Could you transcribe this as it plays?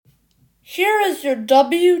Here is your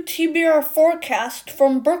WTBR forecast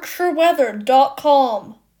from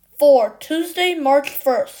BerkshireWeather.com for Tuesday, March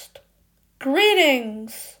 1st.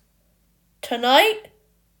 Greetings! Tonight,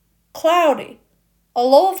 cloudy, a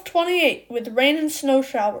low of 28 with rain and snow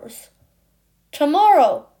showers.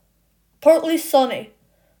 Tomorrow, partly sunny,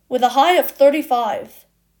 with a high of 35.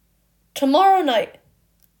 Tomorrow night,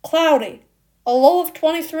 cloudy, a low of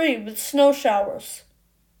 23 with snow showers.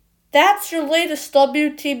 That's your latest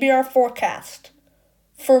WTBR forecast.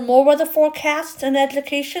 For more weather forecasts and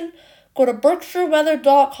education, go to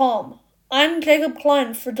BerkshireWeather.com. I'm Jacob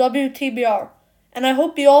Klein for WTBR, and I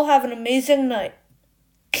hope you all have an amazing night.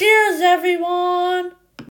 Cheers, everyone!